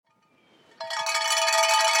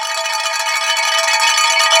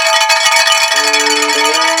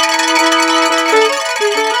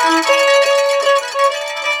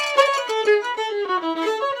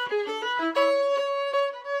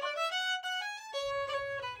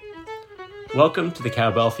Welcome to the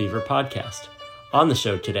Cowbell Fever podcast. On the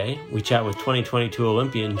show today, we chat with 2022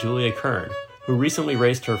 Olympian Julia Kern, who recently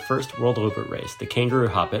raced her first World Olympic race, the Kangaroo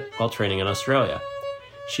Hoppet, while training in Australia.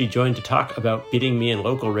 She joined to talk about beating me in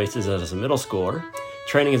local races as a middle schooler,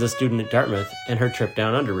 training as a student at Dartmouth, and her trip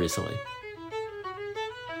down under recently.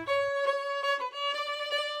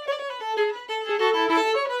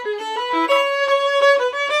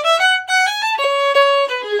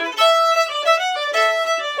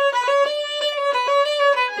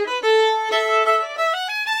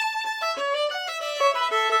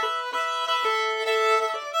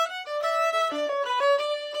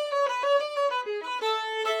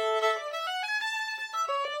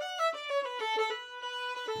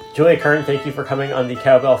 Julia Kern, thank you for coming on the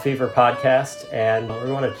Cowbell Fever podcast, and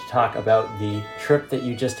we wanted to talk about the trip that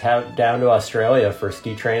you just had down to Australia for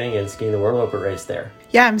ski training and skiing the World Olympic race there.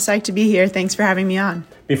 Yeah, I'm psyched to be here. Thanks for having me on.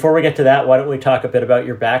 Before we get to that, why don't we talk a bit about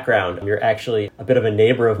your background? You're actually a bit of a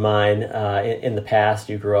neighbor of mine in the past.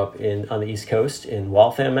 You grew up on the East Coast in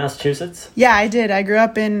Waltham, Massachusetts? Yeah, I did. I grew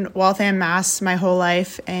up in Waltham, Mass. my whole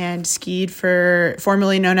life and skied for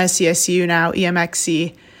formerly known as CSU, now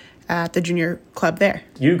EMXC, at the junior club there.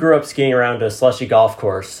 You grew up skiing around a slushy golf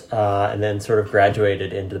course and then sort of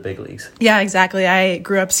graduated into the big leagues. Yeah, exactly. I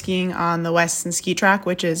grew up skiing on the Weston Ski Track,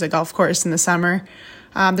 which is a golf course in the summer.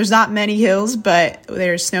 There's not many hills, but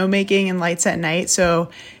there's snowmaking and lights at night. So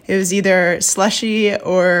it was either slushy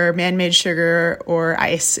or man-made sugar or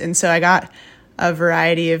ice. And so I got a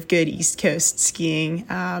variety of good East Coast skiing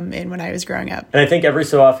when I was growing up. And I think every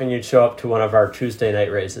so often you'd show up to one of our Tuesday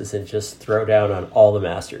night races and just throw down on all the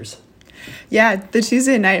masters. Yeah, the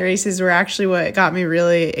Tuesday night races were actually what got me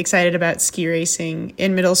really excited about ski racing.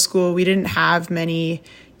 In middle school, we didn't have many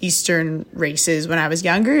Eastern races when I was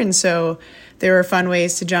younger, and so there were fun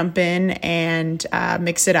ways to jump in and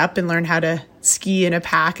mix it up and learn how to ski in a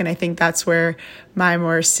pack. And I think that's where my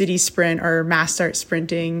more city sprint or mass start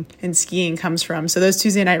sprinting and skiing comes from. So those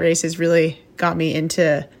Tuesday night races really got me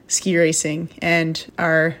into ski racing and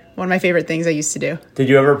are one of my favorite things I used to do. Did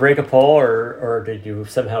you ever break a pole or did you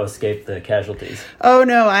somehow escape the casualties? Oh,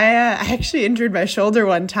 no. I actually injured my shoulder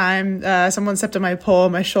one time. Someone stepped on my pole,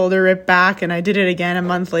 my shoulder ripped back, and I did it again a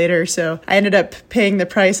month later. So I ended up paying the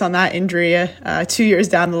price on that injury 2 years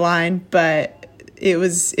down the line. But it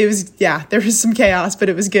was yeah, there was some chaos, but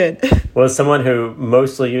it was good. Well, as someone who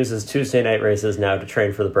mostly uses Tuesday night races now to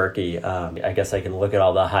train for the Birkie, I guess I can look at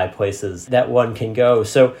all the high places that one can go.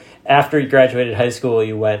 So after you graduated high school,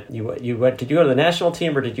 you went. Did you go to the national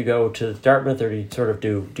team, or did you go to Dartmouth, or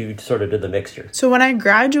did you sort of do the mixture? So when I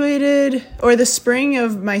graduated, or the spring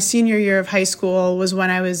of my senior year of high school, was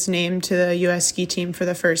when I was named to the U.S. ski team for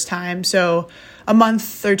the first time. So a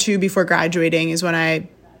month or two before graduating is when I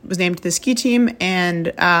was named to the ski team, and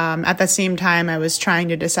at the same time I was trying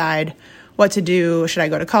to decide what to do. Should I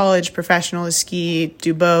go to college, professional ski,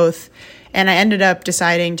 do both? And I ended up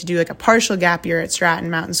deciding to do like a partial gap year at Stratton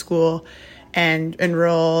Mountain School and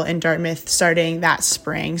enroll in Dartmouth starting that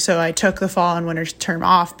spring. So I took the fall and winter term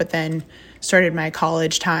off, but then started my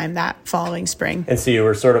college time that following spring. And so you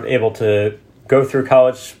were sort of able to go through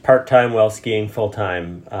college part-time while skiing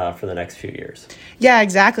full-time for the next few years. Yeah,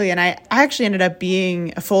 exactly. And I actually ended up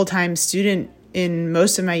being a full-time student in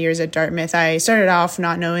most of my years at Dartmouth. I started off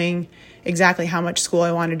not knowing exactly how much school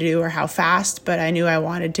I wanted to do or how fast, but I knew I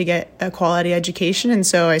wanted to get a quality education. And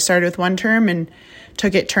so I started with one term and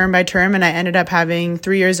took it term by term. And I ended up having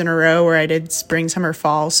 3 years in a row where I did spring, summer,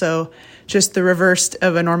 fall. So just the reverse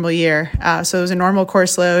of a normal year. So it was a normal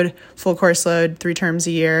course load, full course load, 3 terms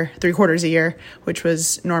a year, 3/4 a year, which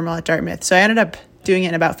was normal at Dartmouth. So I ended up doing it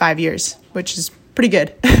in about 5 years, which is pretty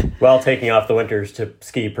good. While taking off the winters to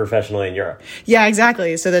ski professionally in Europe. Yeah,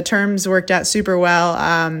 exactly. So the terms worked out super well.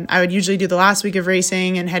 I would usually do the last week of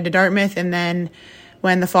racing and head to Dartmouth, and then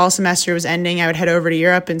when the fall semester was ending, I would head over to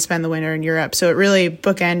Europe and spend the winter in Europe. So it really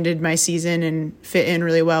bookended my season and fit in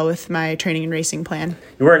really well with my training and racing plan.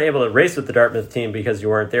 You weren't able to race with the Dartmouth team because you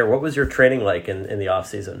weren't there. What was your training like in the off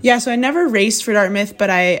season? Yeah, so I never raced for Dartmouth, but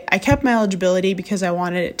I kept my eligibility because I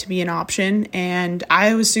wanted it to be an option. And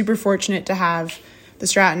I was super fortunate to have the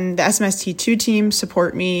SMST2 team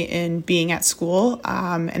support me in being at school.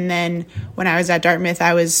 And then when I was at Dartmouth,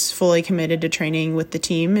 I was fully committed to training with the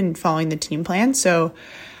team and following the team plan. So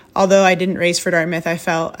although I didn't race for Dartmouth, I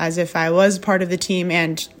felt as if I was part of the team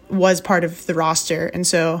and was part of the roster. And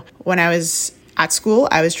so when I was at school,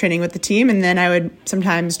 I was training with the team, and then I would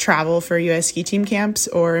sometimes travel for U.S. ski team camps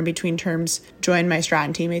or in between terms join my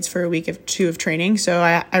Stratton teammates for a week or two of training. So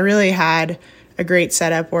I really had a great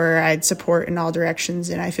setup where I'd support in all directions,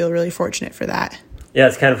 and I feel really fortunate for that. Yeah,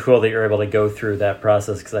 it's kind of cool that you're able to go through that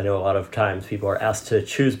process, because I know a lot of times people are asked to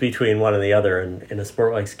choose between one and the other. And in a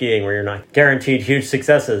sport like skiing, where you're not guaranteed huge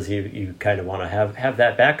successes, you kind of want to have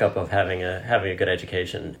that backup of having a good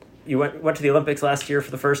education. You went to the Olympics last year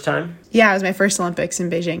for the first time? Yeah, it was my first Olympics in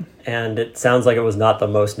Beijing. And it sounds like it was not the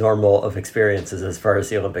most normal of experiences as far as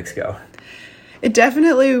the Olympics go. It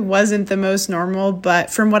definitely wasn't the most normal, but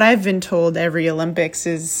from what I've been told, every Olympics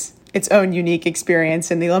is its own unique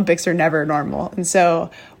experience, and the Olympics are never normal. And so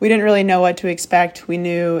we didn't really know what to expect. We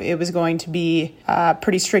knew it was going to be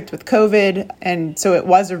pretty strict with COVID, and so it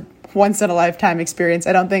was a once-in-a-lifetime experience.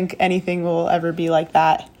 I don't think anything will ever be like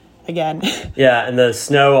that again. Yeah, and the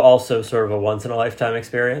snow also sort of a once-in-a-lifetime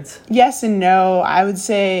experience? Yes and no. I would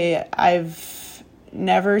say I've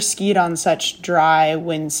never skied on such dry,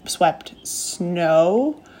 wind-swept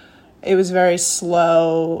snow. It was very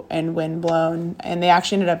slow and windblown, and they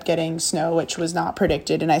actually ended up getting snow, which was not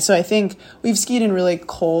predicted. And so I think we've skied in really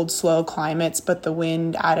cold, slow climates, but the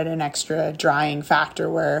wind added an extra drying factor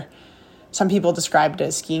where some people described it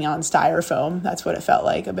as skiing on styrofoam. That's what it felt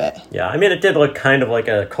like a bit. Yeah, I mean, it did look kind of like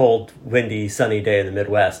a cold, windy, sunny day in the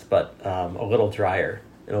Midwest, but a little drier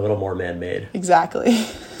and a little more man-made. Exactly.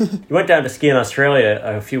 You went down to ski in Australia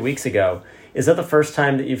a few weeks ago. Is that the first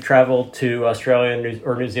time that you've traveled to Australia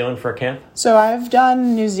or New Zealand for a camp? So I've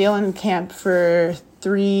done New Zealand camp for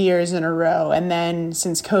 3 years in a row, and then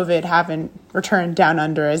since COVID haven't returned down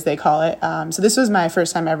under, as they call it. So this was my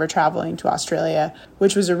first time ever traveling to Australia,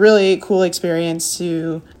 which was a really cool experience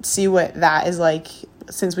to see what that is like,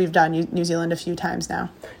 since we've done New Zealand a few times now.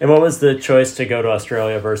 And what was the choice to go to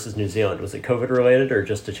Australia versus New Zealand? Was it COVID related or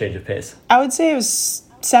just a change of pace? I would say it was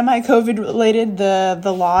semi-COVID related.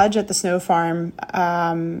 The lodge at the snow farm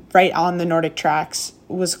right on the Nordic tracks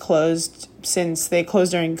was closed since they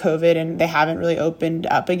closed during COVID, and they haven't really opened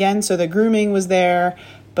up again. So the grooming was there,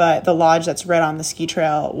 but the lodge that's right on the ski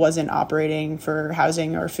trail wasn't operating for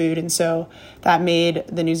housing or food. And so that made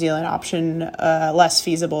the New Zealand option less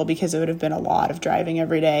feasible, because it would have been a lot of driving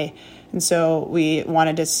every day. And so we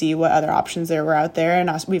wanted to see what other options there were out there.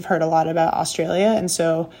 And we've heard a lot about Australia. And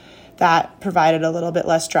so that provided a little bit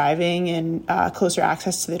less driving and closer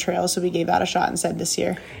access to the trail. So we gave that a shot instead this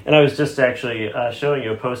year. And I was just actually showing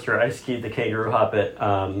you a poster. I skied the Kangaroo Hop at,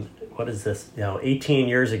 18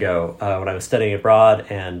 years ago when I was studying abroad,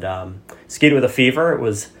 and skied with a fever. It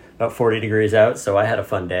was about 40 degrees out, so I had a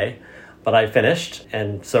fun day. But I finished,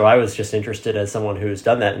 and so I was just interested as someone who's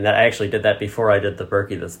done that. And I actually did that before I did the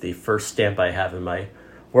Birkie. That's the first stamp I have in my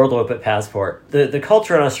World Olympic passport. The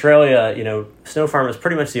culture in Australia, Snow Farm is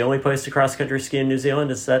pretty much the only place to cross-country ski in New Zealand.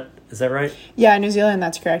 Is that right? Yeah, New Zealand,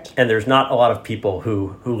 that's correct. And there's not a lot of people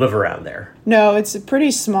who live around there. No, it's a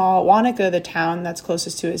pretty small. Wanaka, the town that's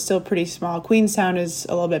closest to it, is still pretty small. Queenstown is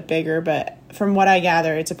a little bit bigger, but from what I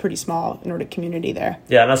gather, it's a pretty small Nordic community there.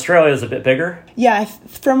 Yeah, and Australia is a bit bigger? Yeah,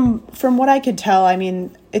 from what I could tell, I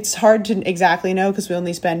mean, it's hard to exactly know because we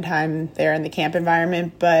only spend time there in the camp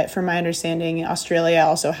environment. But from my understanding, Australia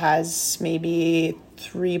also has maybe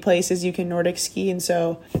 3 places you can Nordic ski. And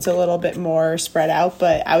so it's a little bit more spread out.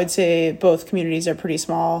 But I would say both communities are pretty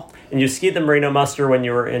small. And you skied the Merino Muster when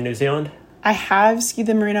you were in New Zealand? I have skied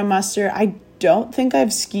the Merino Muster. I don't think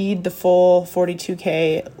I've skied the full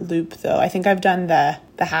 42K loop, though. I think I've done the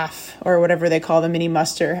half, or whatever they call the mini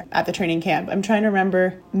muster, at the training camp. I'm trying to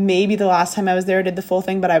remember, maybe the last time I was there I did the full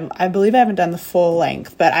thing, but I believe I haven't done the full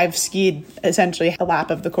length, but I've skied essentially a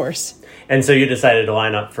lap of the course. And so you decided to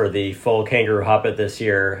line up for the full Kangaroo Hop It this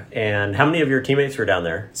year. And how many of your teammates were down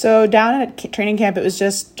there? So down at training camp, it was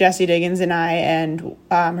just Jessie Diggins and I and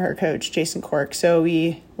her coach, Jason Cork. So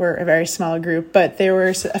we were a very small group, but there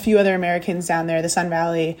were a few other Americans down there. The Sun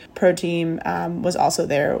Valley Pro Team was also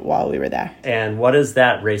there while we were there. And what is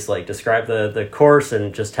that race like? Describe the course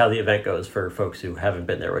and just how the event goes for folks who haven't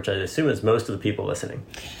been there, which I assume is most of the people listening.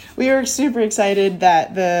 We were super excited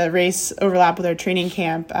that the race overlapped with our training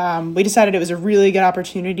camp. We decided it was a really good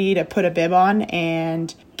opportunity to put a bib on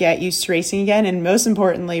and get used to racing again. And most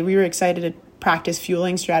importantly, we were excited to practice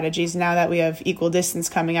fueling strategies now that we have equal distance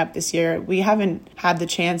coming up this year. We haven't had the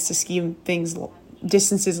chance to ski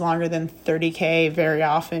distances longer than 30K very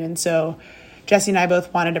often. And so Jessie and I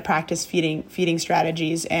both wanted to practice feeding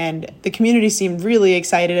strategies, and the community seemed really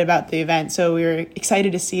excited about the event. So we were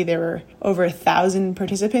excited to see there were over 1,000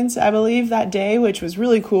 participants, I believe, that day, which was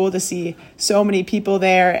really cool to see so many people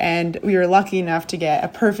there. And we were lucky enough to get a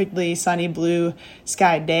perfectly sunny blue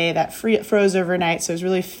sky day that froze overnight. So it was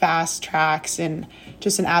really fast tracks and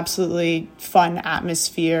just an absolutely fun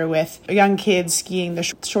atmosphere with young kids skiing the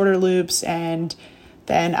shorter loops, and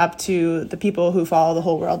then up to the people who follow the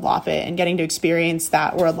whole World Loppet, and getting to experience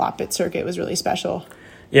that World Loppet circuit was really special.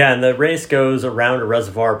 Yeah, and the race goes around a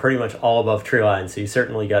reservoir pretty much all above tree line, so you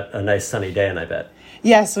certainly got a nice sunny day, and I bet.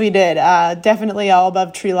 Yes, we did. Definitely all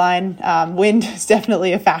above tree line. Wind is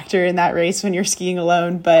definitely a factor in that race when you're skiing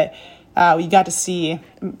alone, but we got to see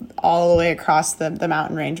all the way across the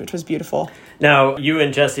mountain range, which was beautiful. Now, you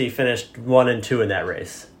and Jessie finished 1 and 2 in that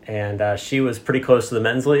race, and she was pretty close to the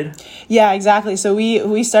men's lead. Yeah, exactly. So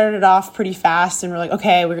we started off pretty fast, and we're like,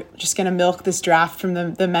 okay, we're just going to milk this draft from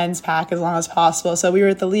the men's pack as long as possible. So we were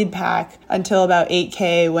at the lead pack until about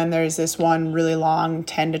 8K when there's this one really long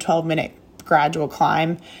 10 to 12 minute gradual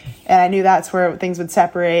climb, and I knew that's where things would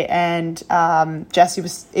separate, and Jessie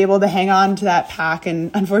was able to hang on to that pack,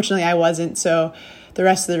 and unfortunately I wasn't. So the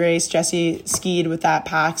rest of the race, Jessie skied with that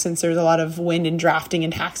pack since there was a lot of wind and drafting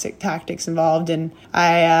and tactics involved, and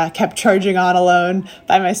I kept charging on alone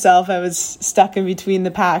by myself. I was stuck in between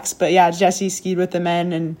the packs, but yeah, Jessie skied with the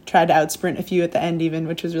men and tried to outsprint a few at the end even,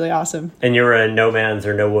 which was really awesome. And you were in no man's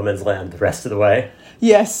or no woman's land the rest of the way.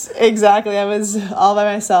 Yes, exactly. I was all by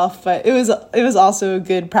myself, but it was also a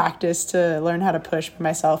good practice to learn how to push by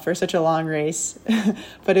myself for such a long race.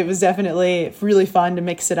 But it was definitely really fun to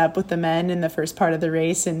mix it up with the men in the first part of the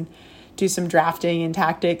race and do some drafting and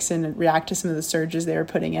tactics and react to some of the surges they were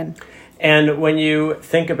putting in. And when you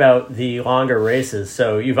think about the longer races,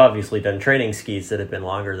 so you've obviously done training skis that have been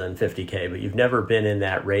longer than 50K, but you've never been in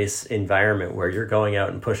that race environment where you're going out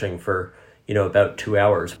and pushing for about 2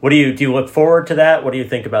 hours. Do you look forward to that? What do you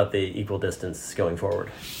think about the equal distance going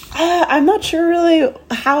forward? I'm not sure really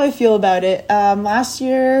how I feel about it. Last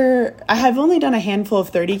year, I have only done a handful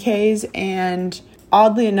of 30Ks, and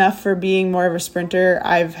oddly enough, for being more of a sprinter,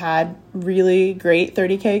 I've had really great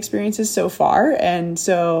 30K experiences so far. And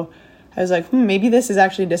so I was like, maybe this is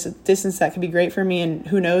actually a distance that could be great for me, and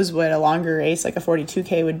who knows what a longer race like a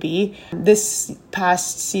 42K would be. This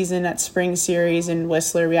past season at Spring Series in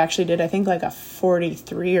Whistler, we actually did, I think, like a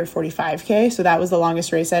 43 or 45K. So that was the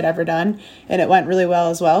longest race I'd ever done, and it went really well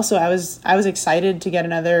as well. So I was excited to get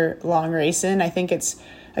another long race in. I think it's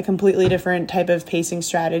a completely different type of pacing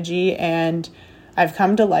strategy, and I've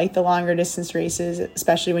come to like the longer distance races,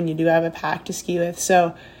 especially when you do have a pack to ski with.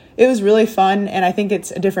 So it was really fun, and I think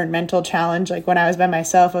it's a different mental challenge. Like when I was by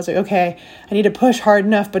myself, I was like, okay, I need to push hard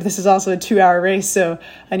enough, but this is also a 2-hour race, so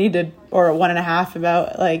I need to, or 1.5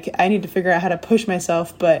 about, like, I need to figure out how to push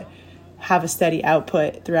myself, but have a steady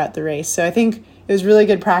output throughout the race. So I think it was really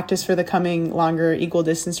good practice for the coming longer equal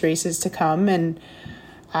distance races to come, and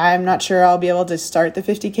I'm not sure I'll be able to start the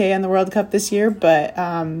 50K on the World Cup this year, but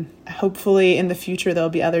hopefully in the future there'll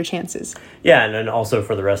be other chances. Yeah, and then also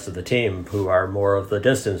for the rest of the team who are more of the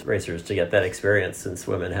distance racers to get that experience, since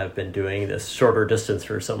women have been doing this shorter distance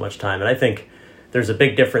for so much time. And I think there's a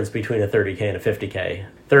big difference between a 30K and a 50K.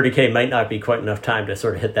 30K might not be quite enough time to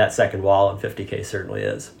sort of hit that second wall, and 50K certainly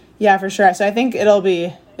is. Yeah, for sure. So I think it'll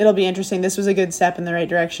be interesting. This was a good step in the right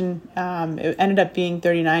direction. It ended up being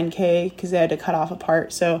 39K because they had to cut off a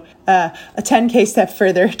part. So a 10K step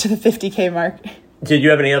further to the 50K mark. Did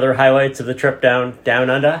you have any other highlights of the trip down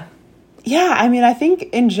under? Yeah, I mean, I think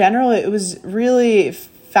in general it was really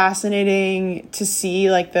fascinating to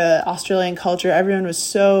see like the Australian culture. Everyone was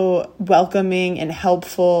so welcoming and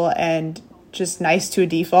helpful and just nice to a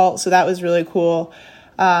default. So that was really cool.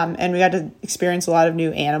 And we got to experience a lot of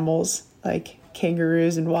new animals like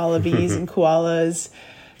kangaroos and wallabies and koalas.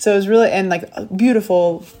 So it was really, and like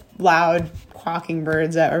beautiful, loud, quacking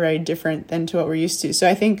birds that are very different than to what we're used to. So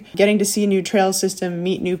I think getting to see a new trail system,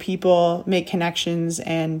 meet new people, make connections,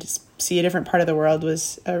 and see a different part of the world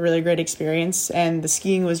was a really great experience. And the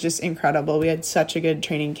skiing was just incredible. We had such a good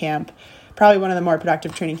training camp, probably one of the more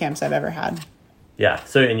productive training camps I've ever had. Yeah,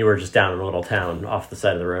 so and you were just down in a little town off the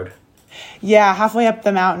side of the road. Yeah, halfway up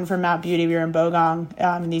the mountain from Mount Beauty, we were in Bogong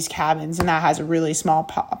in these cabins, and that has a really small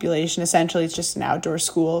population. Essentially, it's just an outdoor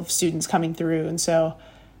school of students coming through, and so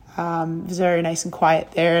it was very nice and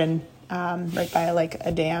quiet there, and right by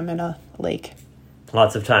a dam and a lake.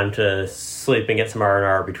 Lots of time to sleep and get some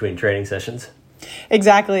R&R between training sessions.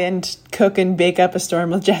 Exactly, and cook and bake up a storm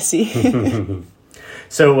with Jessie.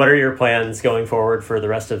 So what are your plans going forward for the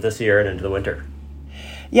rest of this year and into the winter?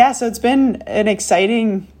 Yeah, so it's been an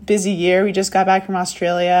exciting, busy year. We just got back from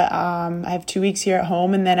Australia. I have 2 weeks here at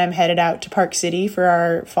home, and then I'm headed out to Park City for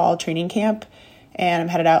our fall training camp. And I'm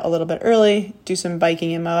headed out a little bit early, do some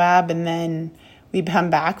biking in Moab, and then we come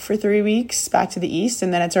back for 3 weeks back to the east,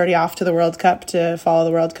 and then it's already off to the World Cup to follow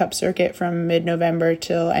the World Cup circuit from mid-November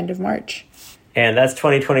till end of March. And that's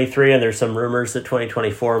 2023, and there's some rumors that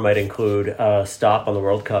 2024 might include a stop on the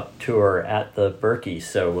World Cup tour at the Birkie,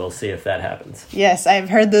 so we'll see if that happens. Yes, I've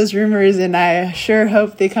heard those rumors, and I sure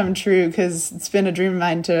hope they come true, because it's been a dream of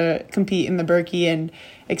mine to compete in the Birkie and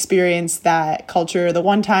experience that culture. The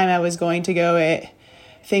one time I was going to go, I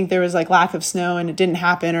think there was lack of snow and it didn't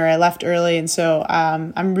happen, or I left early. And so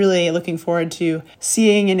I'm really looking forward to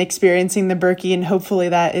seeing and experiencing the Birkie, and hopefully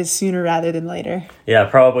that is sooner rather than later. Yeah,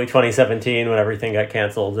 probably 2017 when everything got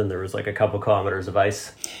canceled and there was a couple kilometers of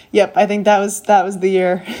ice. Yep, I think that was the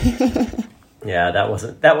year. Yeah, that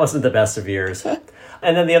wasn't the best of years.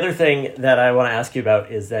 And then the other thing that I want to ask you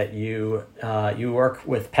about is that you work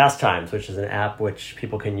with Pastimes, which is an app which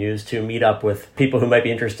people can use to meet up with people who might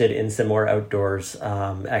be interested in similar outdoors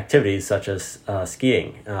activities such as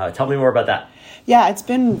skiing. Tell me more about that. Yeah, it's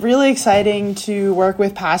been really exciting to work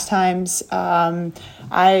with Pastimes.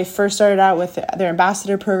 I first started out with their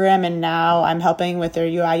ambassador program, and now I'm helping with their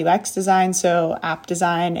UI UX design, so app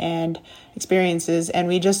design and experiences. And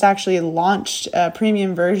we just actually launched a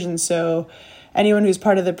premium version, so anyone who's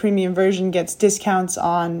part of the premium version gets discounts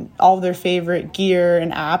on all of their favorite gear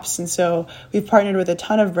and apps. And so we've partnered with a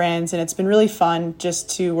ton of brands, and it's been really fun just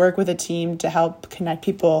to work with a team to help connect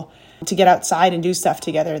people to get outside and do stuff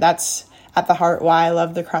together. That's at the heart why I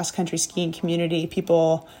love the cross-country skiing community.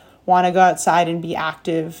 People want to go outside and be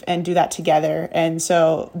active and do that together. And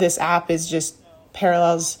so this app is just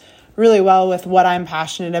parallels really well with what I'm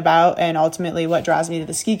passionate about, and ultimately what draws me to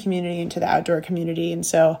the ski community and to the outdoor community. And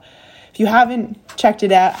so if you haven't checked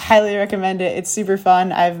it out, highly recommend it. It's super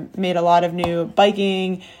fun. I've made a lot of new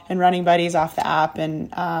biking and running buddies off the app,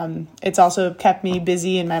 and it's also kept me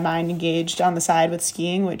busy and my mind engaged on the side with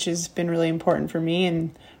skiing, which has been really important for me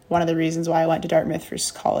and one of the reasons why I went to Dartmouth for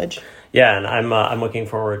college. Yeah, and I'm looking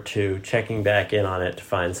forward to checking back in on it to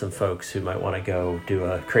find some folks who might want to go do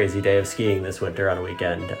a crazy day of skiing this winter on a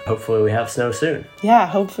weekend. Hopefully we have snow soon. Yeah,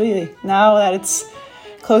 hopefully. Now that it's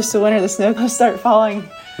close to winter, the snow will start falling.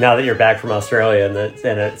 Now that you're back from Australia and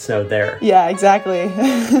it snowed there. Yeah, exactly.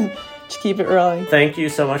 Just keep it rolling. Thank you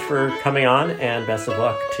so much for coming on, and best of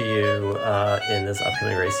luck to you in this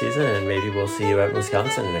upcoming race season, and maybe we'll see you out in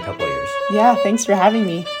Wisconsin in a couple of years. Yeah, thanks for having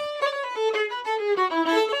me.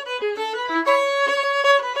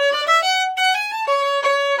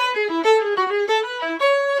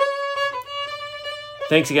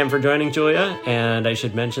 Thanks again for joining Julia, and I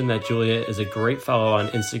should mention that Julia is a great follow on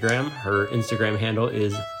Instagram. Her Instagram handle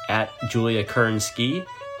is @JuliaKernSki,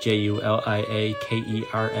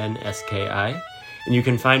 JuliaKernSki, and you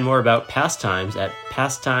can find more about Pastimes at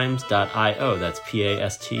pastimes.io. That's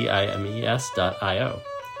pastimes.io.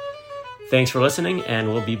 Thanks for listening,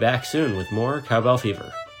 and we'll be back soon with more Cowbell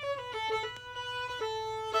Fever.